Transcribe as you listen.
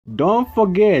Don't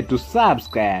forget to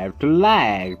subscribe, to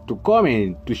like, to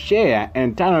comment, to share,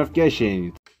 and turn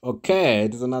notifications. Okay,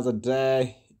 it is another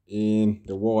day in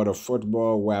the world of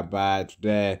football, whereby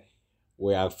today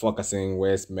we are focusing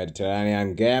West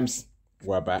Mediterranean games,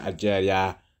 whereby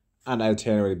Algeria and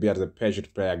U18 will be at the pitch to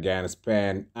play against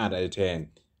Spain and U18.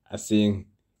 I think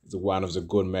it's one of the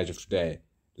good matches of today.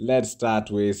 Let's start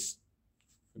with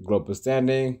group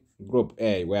standing. Group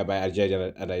A, whereby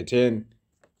Algeria and U18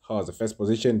 hold the first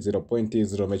position, 0 points,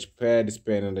 0 match played.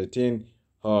 Spain and U18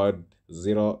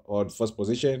 hold first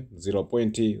position, 0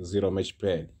 points, 0 match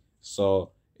played.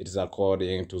 So it is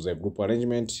according to the group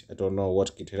arrangement. I don't know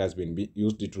what criteria has been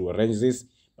used to arrange this,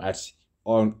 but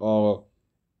on all,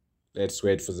 let's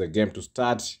wait for the game to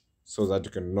start so that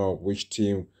you can know which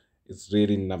team is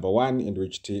really number one and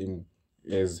which team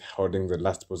is holding the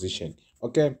last position.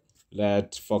 Okay,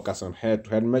 let's focus on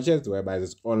head-to-head matches, whereby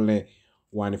there's only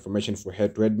one information for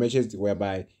head-to-head matches,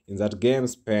 whereby in that game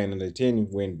Spain and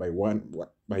U18 win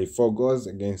by 4 goals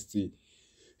against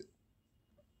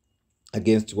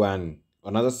one.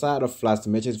 Another side of last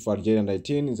matches for Algeria and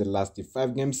U18 in the last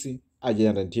 5 games, Algeria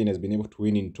and U18 has been able to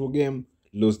win in 2 games,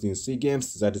 lose in 3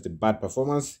 games. That is the bad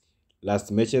performance.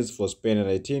 Last matches for Spain and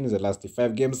U18 in the last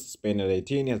 5 games, Spain and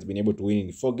U18 has been able to win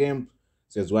in 4 games.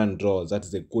 There's 1 draw. That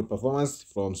is a good performance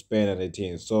from Spain and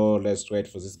U18. So let's wait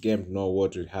for this game to know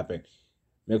what will happen.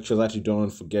 Make sure that you don't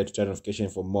forget to turn notification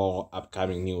for more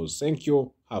upcoming news. Thank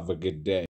you. Have a good day.